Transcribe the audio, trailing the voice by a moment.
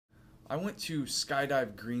I went to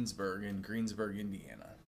Skydive Greensburg in Greensburg, Indiana,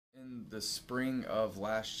 in the spring of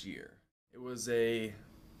last year. It was a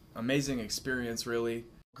amazing experience, really.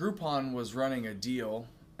 Groupon was running a deal,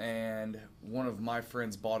 and one of my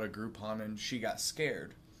friends bought a Groupon, and she got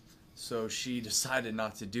scared, so she decided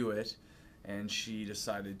not to do it, and she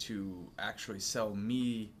decided to actually sell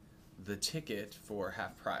me the ticket for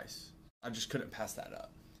half price. I just couldn't pass that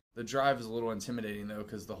up. The drive is a little intimidating though,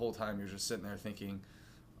 because the whole time you're just sitting there thinking,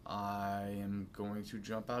 I am going to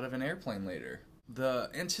jump out of an airplane later. The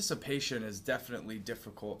anticipation is definitely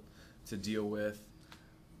difficult to deal with,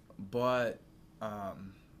 but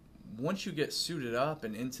once you get suited up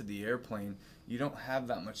and into the airplane, you don't have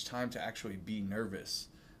that much time to actually be nervous.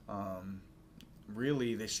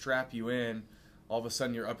 Really, they strap you in. All of a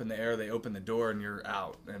sudden, you're up in the air. They open the door, and you're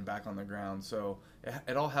out and back on the ground. So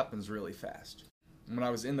it all happens really fast. When I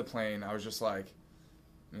was in the plane, I was just like,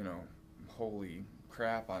 holy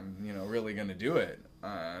crap, I'm really gonna do it.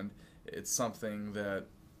 And it's something that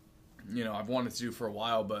I've wanted to do for a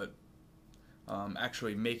while, but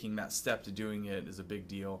actually making that step to doing it is a big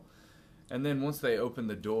deal. And then once they opened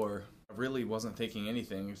the door, I really wasn't thinking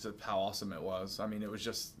anything except how awesome it was. I mean, it was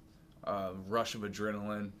just a rush of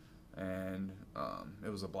adrenaline, and it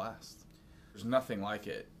was a blast. There's nothing like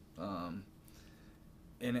it. And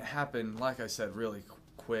it happened, like I said, really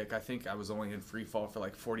quick. I think I was only in free fall for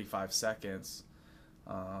like 45 seconds.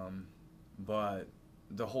 But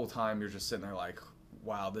the whole time you're just sitting there like,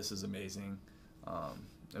 wow, this is amazing.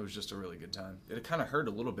 It was just a really good time. It kind of hurt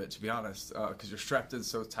a little bit, to be honest, because you're strapped in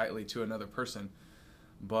so tightly to another person.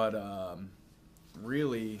 But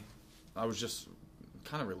really, I was just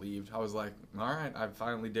kind of relieved. I was like, all right, I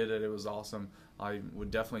finally did it. It was awesome. I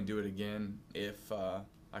would definitely do it again if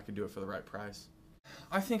I could do it for the right price.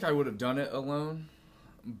 I think I would have done it alone,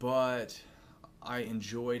 but I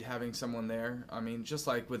enjoyed having someone there. I mean, just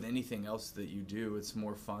like with anything else that you do, it's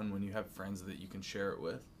more fun when you have friends that you can share it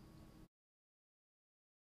with.